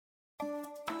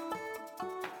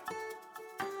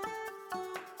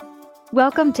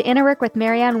Welcome to Inner Work with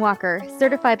Marianne Walker,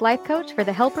 certified life coach for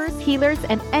the helpers, healers,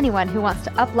 and anyone who wants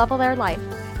to up-level their life.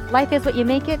 Life is what you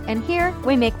make it, and here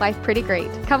we make life pretty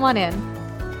great. Come on in.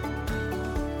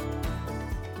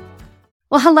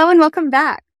 Well, hello and welcome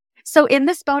back. So in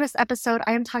this bonus episode,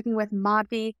 I am talking with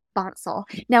Madhvi Bansal.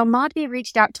 Now, Madhvi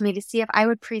reached out to me to see if I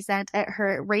would present at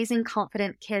her Raising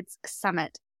Confident Kids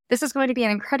Summit. This is going to be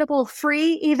an incredible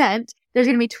free event. There's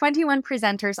going to be 21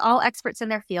 presenters, all experts in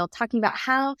their field, talking about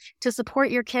how to support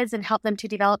your kids and help them to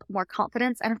develop more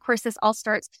confidence. And of course, this all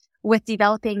starts with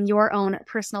developing your own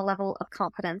personal level of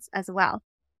confidence as well.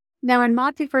 Now, when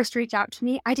Madhvi first reached out to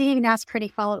me, I didn't even ask her any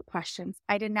follow-up questions.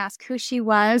 I didn't ask who she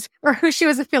was or who she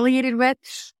was affiliated with.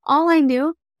 All I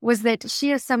knew was that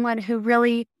she is someone who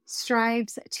really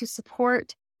strives to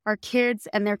support our kids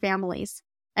and their families.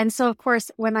 And so, of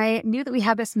course, when I knew that we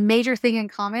had this major thing in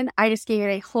common, I just gave it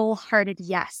a wholehearted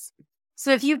yes.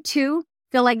 So if you too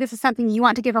feel like this is something you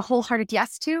want to give a wholehearted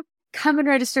yes to, come and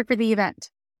register for the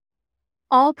event.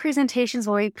 All presentations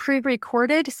will be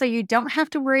pre-recorded, so you don't have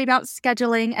to worry about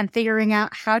scheduling and figuring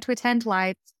out how to attend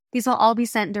live. These will all be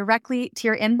sent directly to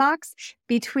your inbox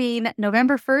between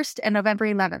November 1st and November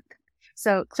 11th.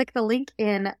 So click the link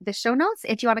in the show notes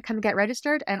if you want to come get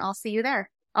registered, and I'll see you there.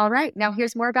 All right, now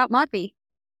here's more about Madhvi.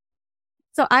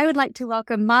 So I would like to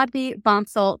welcome Madhvi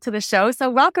Bansal to the show. So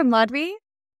welcome, Madhvi.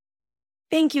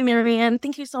 Thank you, Marianne.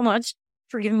 Thank you so much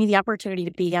for giving me the opportunity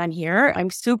to be on here. I'm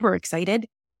super excited.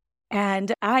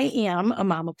 And I am a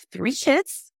mom of 3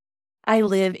 kids. I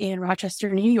live in Rochester,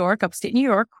 New York, upstate New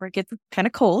York, where it gets kind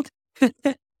of cold.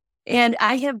 And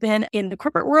I have been in the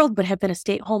corporate world, but have been a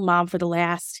stay-at-home mom for the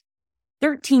last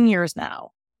 13 years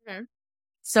now. Mm-hmm.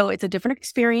 So it's a different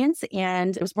experience.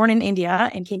 And I was born in India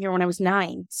and came here when I was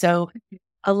 9. So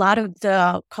a lot of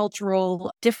the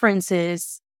cultural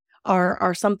differences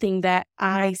are something that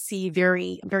I see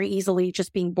very, very easily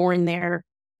just being born there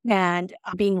and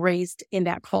being raised in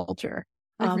that culture.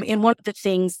 And one of the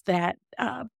things that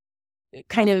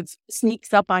kind of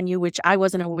sneaks up on you, which I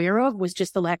wasn't aware of, was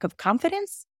just the lack of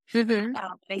confidence.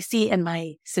 I see it in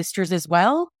my sisters as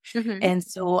well. And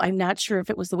so I'm not sure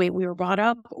if it was the way we were brought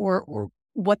up or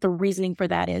what the reasoning for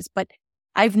that is. But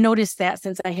I've noticed that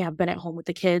since I have been at home with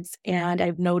the kids, and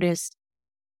I've noticed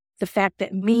the fact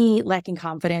that me lacking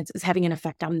confidence is having an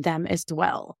effect on them as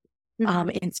well.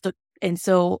 And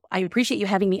so I appreciate you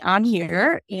having me on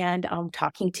here and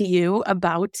talking to you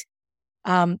about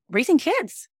raising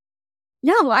kids.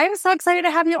 Yeah, well, I'm so excited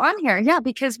to have you on here. Yeah,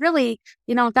 because really,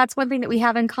 that's one thing that we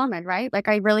have in common, right? Like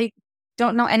I really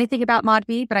don't know anything about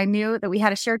Madhvi, but I knew that we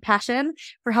had a shared passion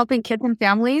for helping kids and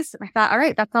families. And I thought, all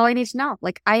right, that's all I need to know.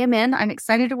 Like I am in, I'm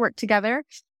excited to work together.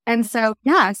 And so,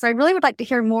 so I really would like to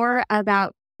hear more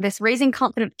about this Raising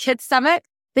Confident Kids Summit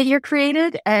that you're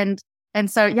created. And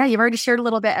so, you've already shared a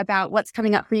little bit about what's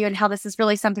coming up for you and how this is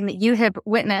really something that you have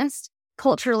witnessed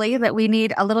culturally that we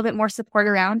need a little bit more support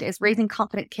around is raising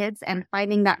confident kids and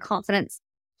finding that confidence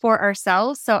for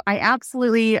ourselves. So I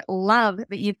absolutely love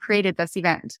that you've created this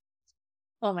event.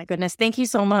 Oh my goodness. Thank you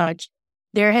so much.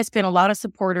 There has been a lot of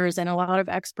supporters and a lot of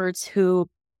experts who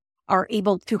are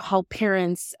able to help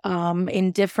parents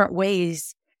in different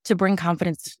ways to bring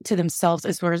confidence to themselves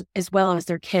as well as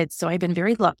their kids. So I've been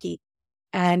very lucky.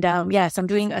 And yes, I'm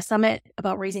doing a summit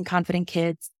about raising confident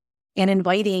kids and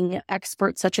inviting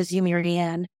experts such as you,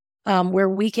 Marianne, where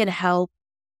we can help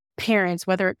parents,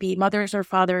 whether it be mothers or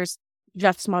fathers,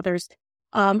 just mothers,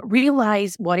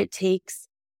 realize what it takes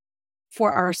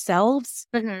for ourselves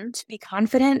to be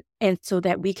confident and so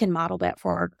that we can model that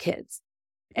for our kids.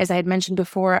 As I had mentioned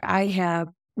before, I have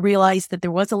realized that there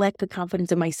was a lack of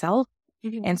confidence in myself.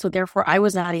 And so therefore I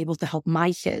was not able to help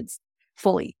my kids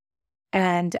fully.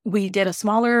 And we did a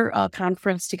smaller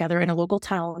conference together in a local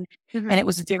town, and it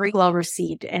was very well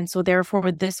received. And so therefore,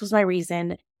 this was my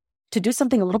reason to do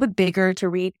something a little bit bigger, to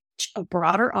reach a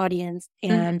broader audience.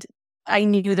 And I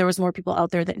knew there was more people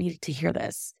out there that needed to hear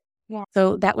this. Yeah.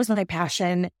 So that was my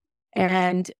passion.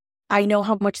 And I know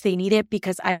how much they need it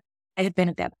because I had been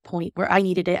at that point where I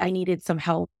needed it. I needed some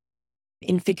help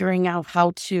in figuring out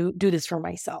how to do this for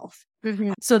myself.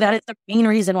 So that is the main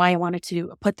reason why I wanted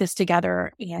to put this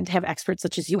together and have experts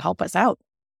such as you help us out.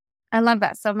 I love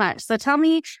that so much. So tell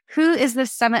me, who is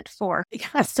this summit for?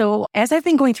 Yeah, so as I've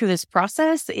been going through this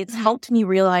process, it's helped me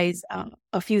realize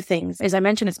a few things. As I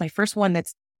mentioned, it's my first one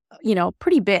that's,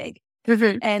 pretty big.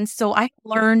 And so I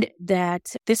learned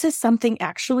that this is something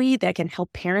actually that can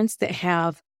help parents that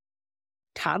have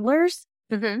toddlers,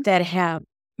 that have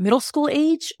middle school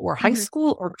age or high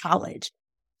school or college.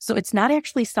 So it's not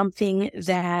actually something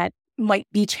that might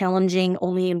be challenging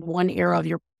only in one era of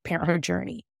your parenthood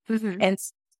journey. And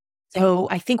so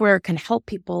I think where it can help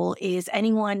people is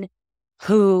anyone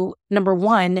who, number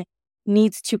one,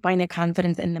 needs to find that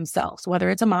confidence in themselves, whether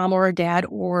it's a mom or a dad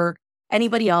or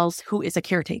anybody else who is a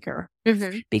caretaker,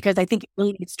 because I think it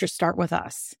really needs to start with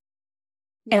us.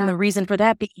 Yeah. And the reason for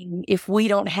that being, if we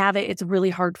don't have it, it's really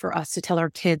hard for us to tell our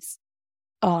kids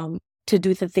to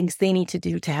do the things they need to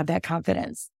do to have that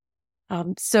confidence.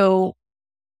 So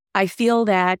I feel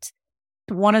that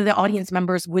one of the audience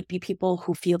members would be people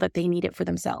who feel that they need it for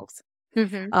themselves.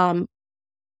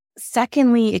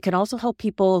 Secondly, it can also help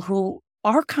people who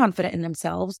are confident in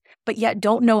themselves, but yet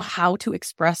don't know how to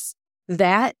express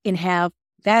that and have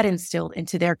that instilled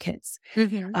into their kids.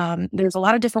 There's a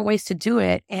lot of different ways to do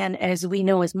it. And as we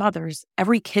know as mothers,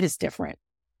 every kid is different.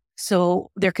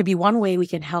 So there could be one way we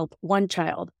can help one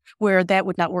child where that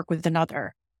would not work with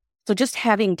another. So just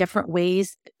having different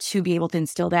ways to be able to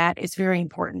instill that is very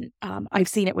important. I've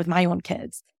seen it with my own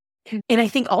kids. And I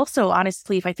think also,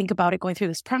 honestly, if I think about it going through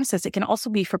this process, it can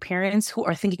also be for parents who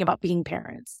are thinking about being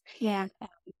parents. Yeah.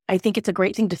 I think it's a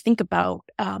great thing to think about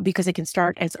because it can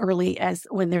start as early as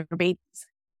when they're babies.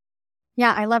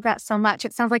 Yeah, I love that so much.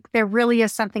 It sounds like there really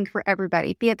is something for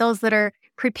everybody, be it those that are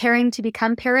preparing to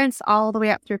become parents all the way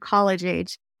up through college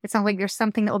age. It sounds like there's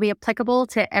something that will be applicable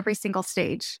to every single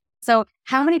stage. So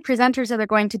how many presenters are there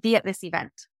going to be at this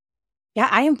event? Yeah,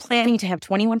 I am planning to have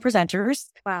 21 presenters.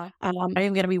 Wow. I am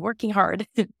going to be working hard.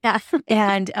 Yeah.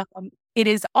 And it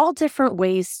is all different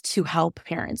ways to help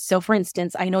parents. So for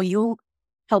instance, I know you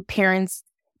help parents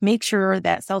make sure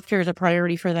that self-care is a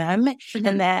priority for them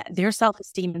and that their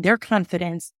self-esteem and their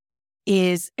confidence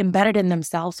is embedded in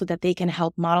themselves so that they can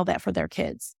help model that for their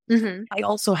kids. I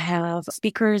also have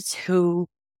speakers who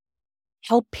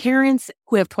help parents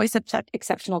who have twice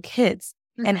exceptional kids,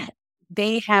 and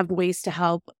they have ways to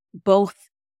help both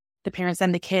the parents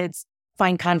and the kids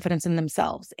find confidence in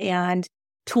themselves and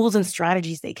tools and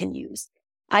strategies they can use.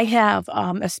 I have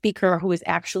a speaker who is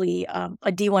actually a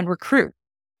D1 recruit.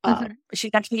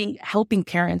 She's actually helping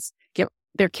parents get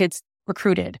their kids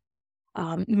recruited.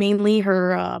 Mainly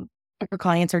her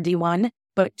clients are D1,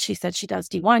 but she said she does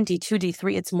D1, D2,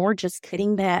 D3. It's more just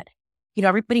getting that,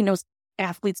 everybody knows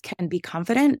athletes can be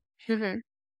confident,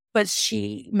 but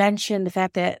she mentioned the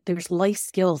fact that there's life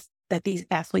skills that these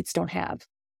athletes don't have.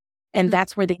 And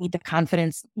that's where they need the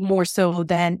confidence more so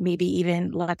than maybe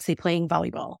even, let's say, playing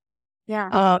volleyball.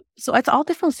 Yeah. So it's all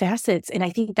different facets. And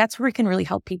I think that's where it can really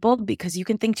help people because you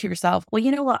can think to yourself, well,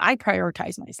 you know what? I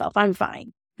prioritize myself. I'm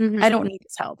fine. I don't need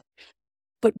this help.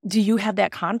 But do you have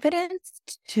that confidence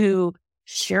to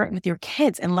share it with your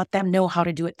kids and let them know how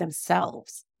to do it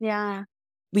themselves? Yeah.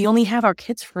 We only have our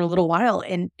kids for a little while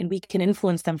and we can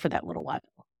influence them for that little while.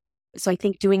 So I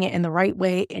think doing it in the right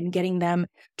way and getting them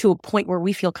to a point where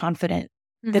we feel confident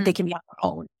that they can be on their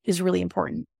own is really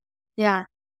important. Yeah.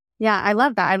 Yeah. I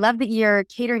love that. I love that you're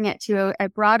catering it to a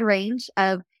broad range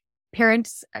of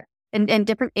parents in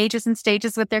different ages and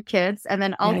stages with their kids. And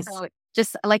then also,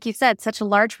 just like you said, such a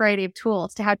large variety of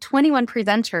tools to have 21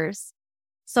 presenters.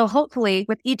 So hopefully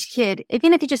with each kid,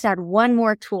 even if you just add one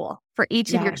more tool for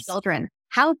each of your children,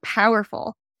 how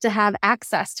powerful to have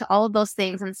access to all of those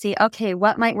things and see, okay,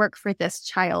 what might work for this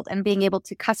child and being able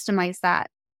to customize that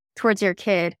towards your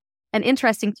kid. And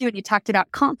interesting too, you talked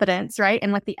about confidence, right?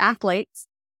 And with the athletes,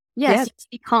 yes.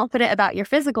 Be confident about your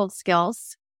physical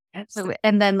skills. So,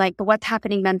 and then but what's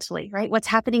happening mentally, right? What's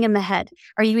happening in the head?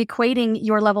 Are you equating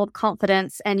your level of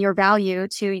confidence and your value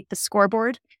to the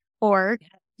scoreboard, or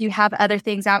do you have other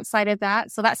things outside of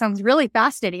that? So that sounds really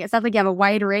fascinating. It sounds like you have a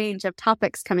wide range of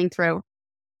topics coming through.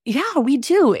 Yeah, we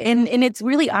do. And it's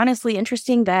really honestly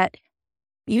interesting that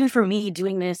even for me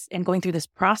doing this and going through this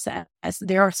process,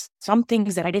 there are some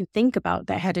things that I didn't think about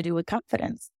that had to do with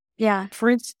confidence. Yeah.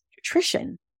 For instance,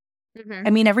 nutrition. I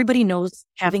mean, everybody knows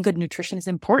having good nutrition is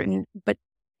important, but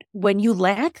when you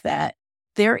lack that,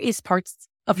 there is parts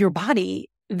of your body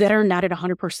that are not at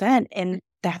 100%. And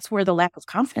that's where the lack of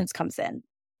confidence comes in.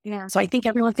 Yeah. So I think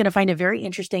everyone's going to find it very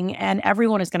interesting and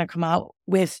everyone is going to come out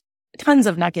with tons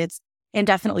of nuggets and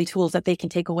definitely tools that they can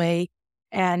take away.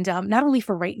 And not only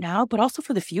for right now, but also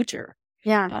for the future.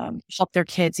 Yeah. Help their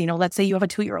kids. Let's say you have a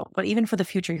 2-year-old, but even for the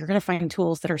future, you're going to find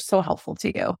tools that are so helpful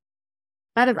to you.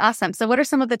 That is awesome. So what are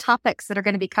some of the topics that are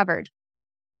going to be covered?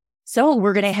 So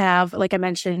we're going to have, like I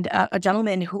mentioned, a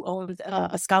gentleman who owns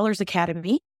a Scholars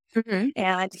Academy.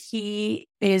 And he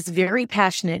is very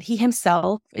passionate. He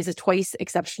himself is a twice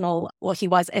exceptional, well, he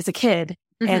was as a kid.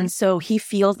 And so he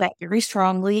feels that very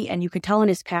strongly. And you could tell in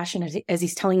his passion as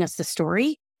he's telling us the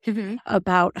story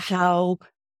about how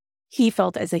he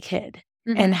felt as a kid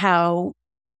and how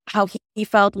he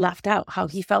felt left out, how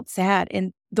he felt sad.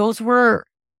 And those were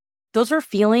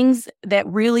feelings that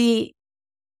really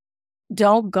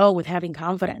don't go with having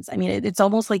confidence. I mean, it's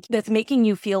almost like that's making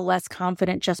you feel less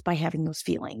confident just by having those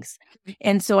feelings.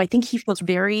 And so I think he feels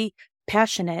very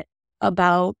passionate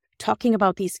about talking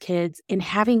about these kids and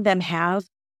having them have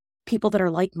people that are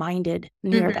like-minded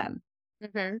near them,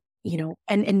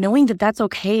 and knowing that that's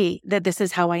okay, that this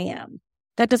is how I am.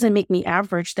 That doesn't make me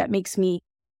average. That makes me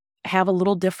have a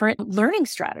little different learning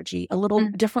strategy, a little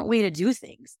different way to do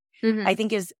things. I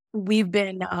think is we've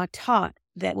been taught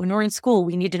that when we're in school,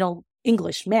 we need to know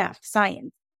English, math,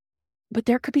 science. But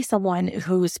there could be someone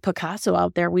who's Picasso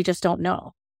out there we just don't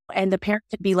know. And the parent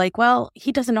could be like, well,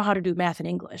 he doesn't know how to do math and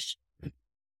English.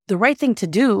 The right thing to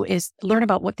do is learn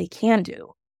about what they can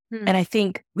do. And I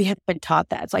think we have been taught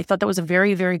that. So I thought that was a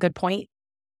very, very good point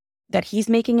that he's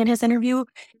making in his interview.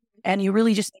 And you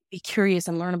really just be curious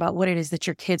and learn about what it is that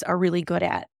your kids are really good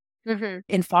at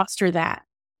and foster that.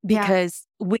 Because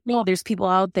we know there's people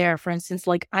out there, for instance,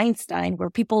 like Einstein, where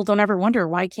people don't ever wonder,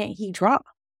 why can't he draw?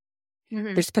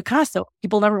 There's Picasso.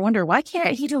 People never wonder, why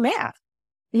can't he do math?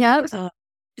 Yeah.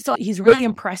 So he's really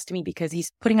impressed me because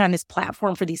he's putting on this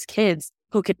platform for these kids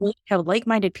who could have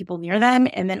like-minded people near them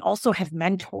and then also have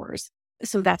mentors.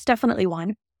 So that's definitely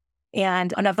one.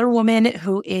 And another woman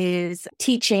who is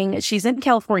teaching, she's in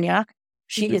California.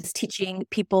 She is teaching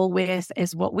people with,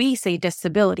 is what we say,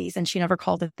 disabilities. And she never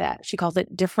called it that. She calls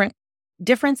it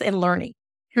difference in learning.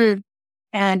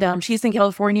 And she's in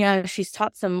California. She's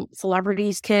taught some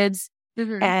celebrities, kids.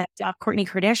 And Kourtney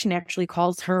Kardashian actually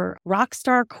calls her rock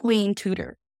star queen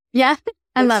tutor. Yeah,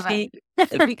 I love it.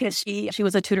 Because she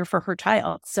was a tutor for her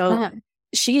child. So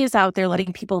she is out there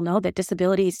letting people know that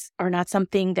disabilities are not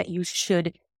something that you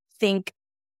should think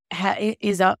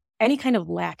is any kind of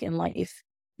lack in life.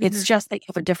 It's just that you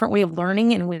have a different way of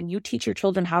learning. And when you teach your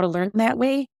children how to learn that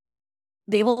way,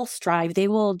 they will strive. They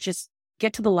will just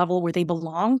get to the level where they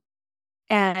belong.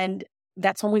 And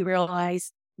that's when we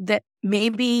realize that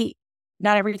maybe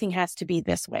not everything has to be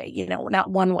this way,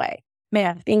 not one way.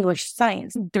 Math, English,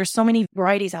 science. There's so many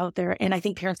varieties out there. And I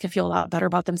think parents can feel a lot better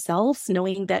about themselves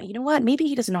knowing that, you know what, maybe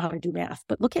he doesn't know how to do math,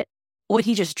 but look at what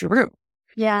he just drew.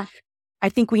 Yeah. I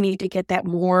think we need to get that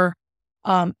more.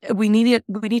 We need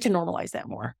to normalize that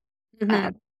more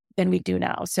than we do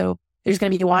now. So there's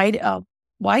going to be a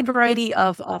wide variety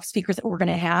of speakers that we're going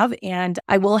to have. And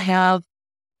I will have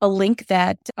a link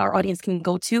that our audience can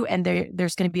go to. And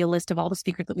there's going to be a list of all the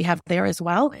speakers that we have there as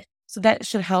well. So that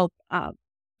should help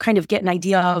kind of get an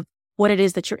idea of what it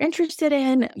is that you're interested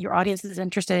in, your audience is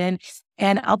interested in.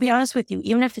 And I'll be honest with you,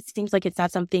 even if it seems like it's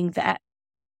not something that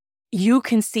you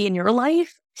can see in your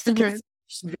life, it's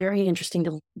very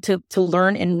interesting to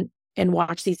learn and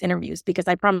watch these interviews, because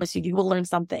I promise you will learn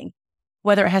something,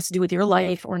 whether it has to do with your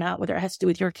life or not, whether it has to do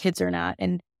with your kids or not.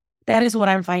 And that is what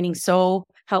I'm finding so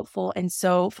helpful and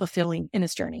so fulfilling in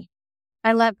this journey.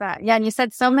 I love that. Yeah. And you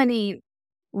said so many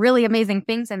really amazing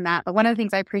things in that. But one of the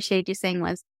things I appreciate you saying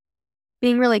was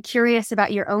being really curious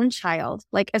about your own child.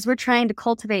 Like, as we're trying to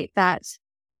cultivate that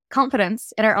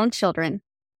confidence in our own children,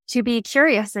 to be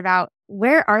curious about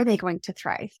where are they going to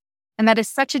thrive? And that is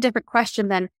such a different question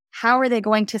than how are they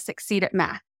going to succeed at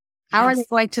math? How are they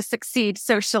going to succeed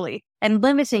socially? And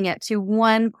limiting it to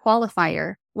one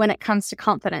qualifier when it comes to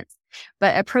confidence,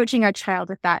 but approaching our child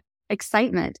with that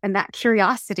excitement and that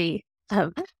curiosity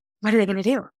of, what are they going to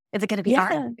do? Is it going to be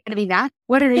art? Is it going to be math?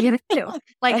 What are they going to do?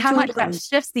 Like, how much that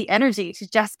shifts the energy to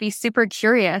just be super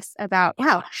curious about,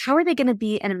 wow, how are they going to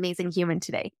be an amazing human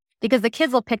today? Because the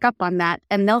kids will pick up on that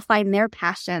and they'll find their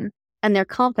passion and their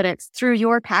confidence through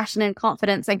your passion and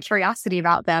confidence and curiosity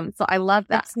about them. So I love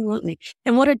that. Absolutely.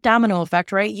 And what a domino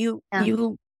effect, right? You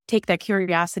take that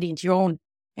curiosity into your own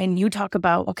and you talk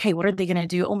about, okay, what are they going to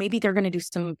do? Oh, maybe they're going to do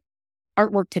some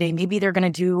artwork today. Maybe they're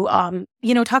going to do,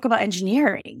 talk about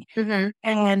engineering.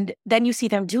 And then you see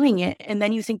them doing it. And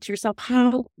then you think to yourself,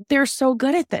 how they're so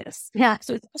good at this. Yeah.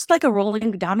 So it's just like a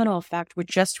rolling domino effect, which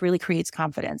just really creates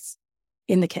confidence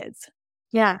in the kids.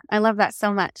 Yeah. I love that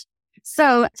so much.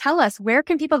 So tell us, where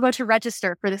can people go to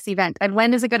register for this event and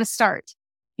when is it going to start?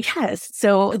 Yes.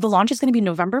 So the launch is going to be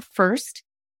November 1st.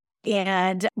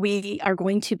 And we are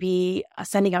going to be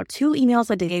sending out 2 emails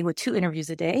a day with 2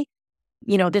 interviews a day.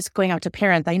 This going out to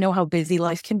parents. I know how busy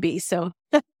life can be. So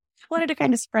wanted to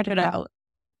kind of spread it out.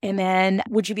 And then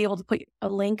would you be able to put a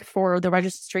link for the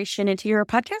registration into your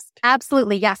podcast?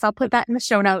 Absolutely. Yes. I'll put that in the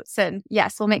show notes. And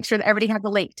yes, we'll make sure that everybody has the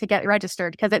link to get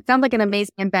registered, because it sounds like an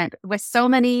amazing event with so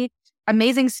many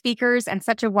amazing speakers and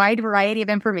such a wide variety of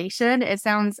information. It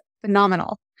sounds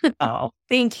phenomenal. Oh,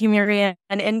 thank you, Marianne.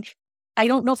 And I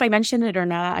don't know if I mentioned it or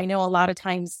not. I know a lot of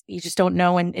times you just don't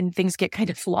know and things get kind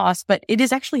of lost, but it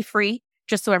is actually free,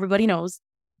 just so everybody knows.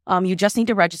 You just need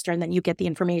to register and then you get the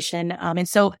information. And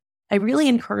so I really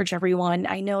encourage everyone.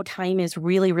 I know time is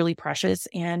really, really precious,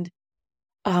 and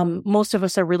most of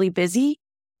us are really busy.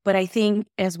 But I think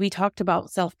as we talked about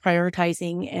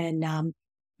self-prioritizing and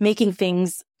making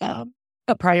things a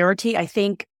priority, I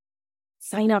think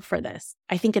sign up for this.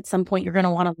 I think at some point you're going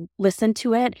to want to listen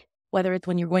to it, whether it's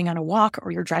when you're going on a walk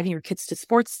or you're driving your kids to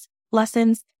sports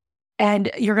lessons,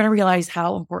 and you're going to realize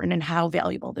how important and how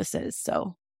valuable this is.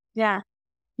 So, yeah.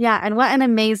 Yeah. And what an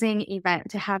amazing event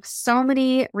to have so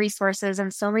many resources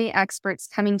and so many experts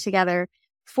coming together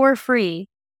for free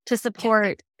to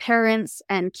support parents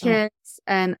and kids.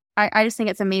 And I just think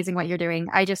it's amazing what you're doing.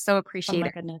 I just so appreciate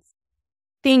it. Goodness.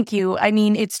 Thank you. I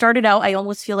mean, it started out, I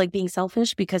almost feel like being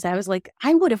selfish because I was like,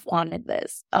 I would have wanted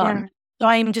this. So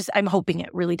I'm hoping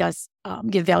it really does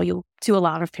give value to a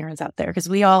lot of parents out there because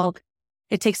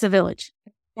it takes a village.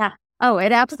 Yeah. Oh,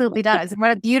 it absolutely does. And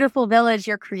what a beautiful village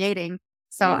you're creating.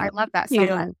 So I love that so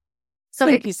much. So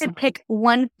if you could pick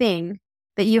one thing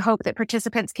that you hope that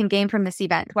participants can gain from this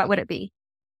event, what would it be?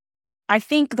 I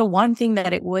think the one thing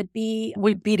that it would be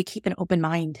to keep an open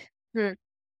mind.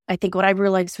 I think what I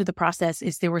realized through the process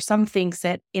is there were some things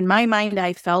that in my mind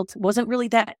I felt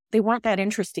they weren't that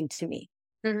interesting to me.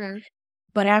 Mm-hmm.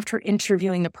 But after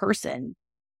interviewing the person,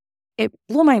 it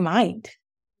blew my mind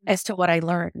as to what I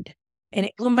learned. And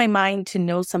it blew my mind to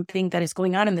know something that is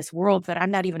going on in this world that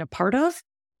I'm not even a part of.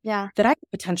 Yeah. That I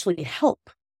could potentially help.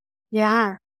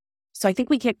 Yeah. So I think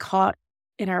we get caught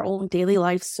in our own daily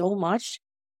life so much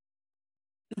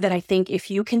that I think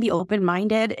if you can be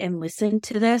open-minded and listen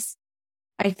to this,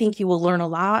 I think you will learn a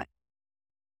lot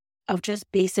of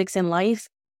just basics in life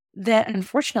that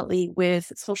unfortunately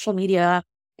with social media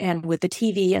and with the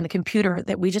TV and the computer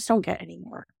that we just don't get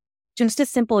anymore. Just as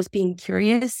simple as being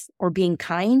curious or being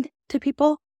kind to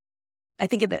people. I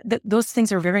think that those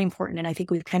things are very important, and I think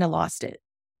we've kind of lost it.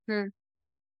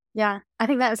 Yeah, I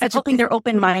think that's hoping they're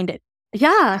open-minded.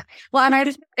 Yeah. Well,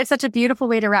 and it's such a beautiful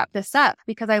way to wrap this up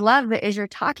because I love that as you're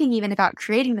talking even about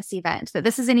creating this event, that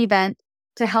this is an event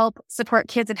to help support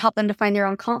kids and help them to find their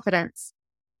own confidence.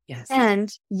 Yes.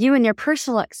 And you and your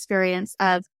personal experience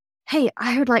of, hey,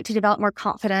 I would like to develop more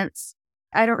confidence.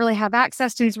 I don't really have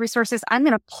access to these resources. I'm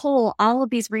going to pull all of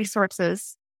these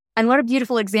resources. And what a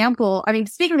beautiful example. I mean,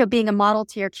 speaking of being a model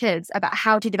to your kids about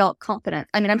how to develop confidence,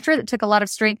 I mean, I'm sure that took a lot of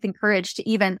strength and courage to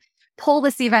even pull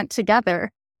this event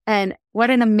together. And what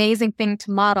an amazing thing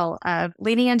to model of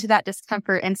leaning into that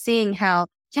discomfort and seeing how,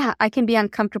 I can be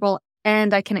uncomfortable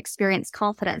and I can experience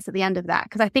confidence at the end of that.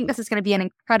 Because I think this is going to be an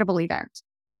incredible event.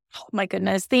 Oh my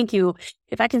goodness. Thank you.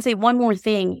 If I can say one more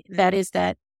thing, that is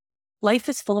that life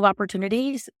is full of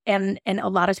opportunities and a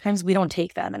lot of times we don't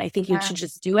take them. And I think you should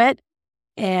just do it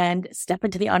and step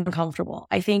into the uncomfortable.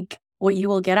 I think what you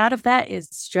will get out of that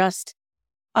is just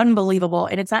unbelievable.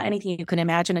 And it's not anything you can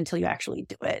imagine until you actually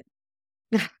do it.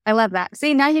 I love that.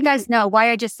 See, now you guys know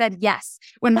why I just said yes.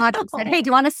 When Madhu said, hey, do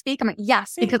you want to speak? I'm like,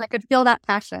 yes, because I could feel that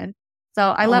passion.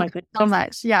 So I love it so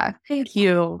much. Yeah. Thank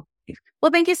you.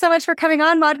 Well, thank you so much for coming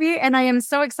on, Madhvi. And I am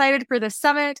so excited for this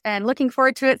summit and looking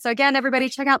forward to it. So again, everybody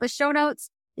check out the show notes.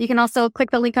 You can also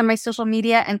click the link on my social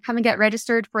media and come and get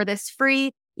registered for this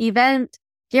free event.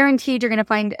 Guaranteed you're going to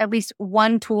find at least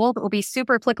one tool that will be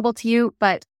super applicable to you,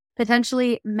 but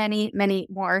potentially many, many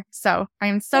more. So I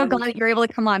am so glad you're able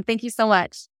to come on. Thank you so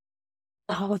much.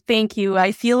 Oh, thank you.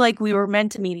 I feel like we were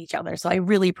meant to meet each other. So I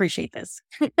really appreciate this.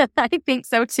 I think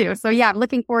so too. So yeah, I'm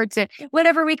looking forward to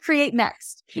whatever we create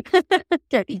next.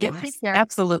 Yes,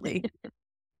 absolutely.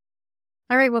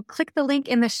 All right. Well, click the link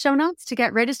in the show notes to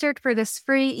get registered for this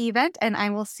free event. And I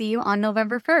will see you on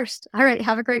November 1st. All right.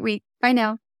 Have a great week. Bye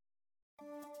now.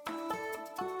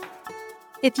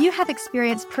 If you have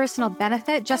experienced personal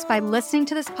benefit just by listening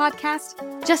to this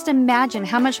podcast, just imagine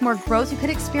how much more growth you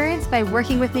could experience by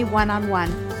working with me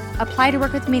one-on-one. Apply to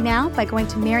work with me now by going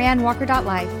to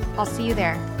mariannewalker.life. I'll see you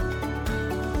there.